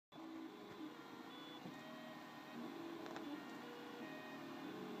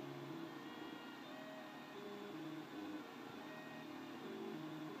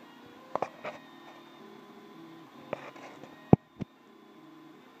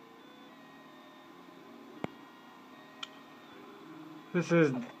This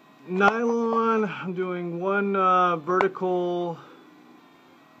is nylon. I'm doing one vertical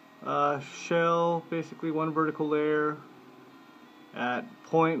shell, basically one vertical layer at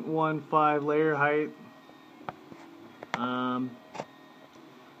 0.15 layer height.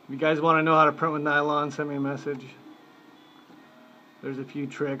 If you guys want to know how to print with nylon, send me a message. There's a few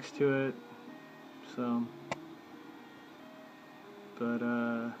tricks to it. So, but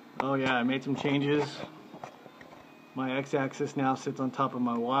oh yeah, I made some changes. My x-axis now sits on top of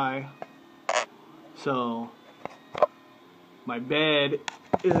my y, so my bed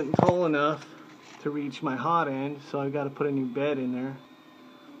isn't tall enough to reach my hot end, so I've got to put a new bed in there.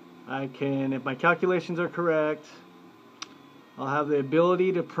 I can, if my calculations are correct, I'll have the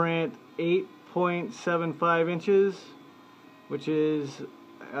ability to print 8.75 inches, which is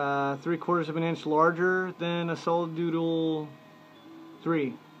 3/4 of an inch larger than a Solidoodle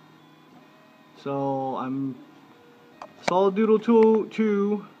 3. So I'm Solidoodle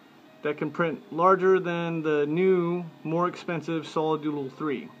 2 that can print larger than the new, more expensive Solidoodle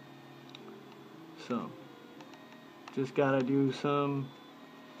 3. So just gotta do some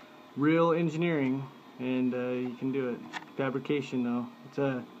real engineering, and you can do it. Fabrication though,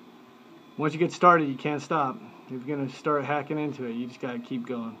 it's once you get started, you can't stop. If you're gonna start hacking into it, you just gotta keep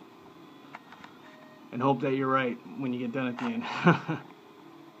going and hope that you're right when you get done at the end.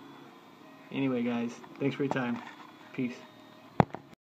 Anyway guys, thanks for your time. Peace.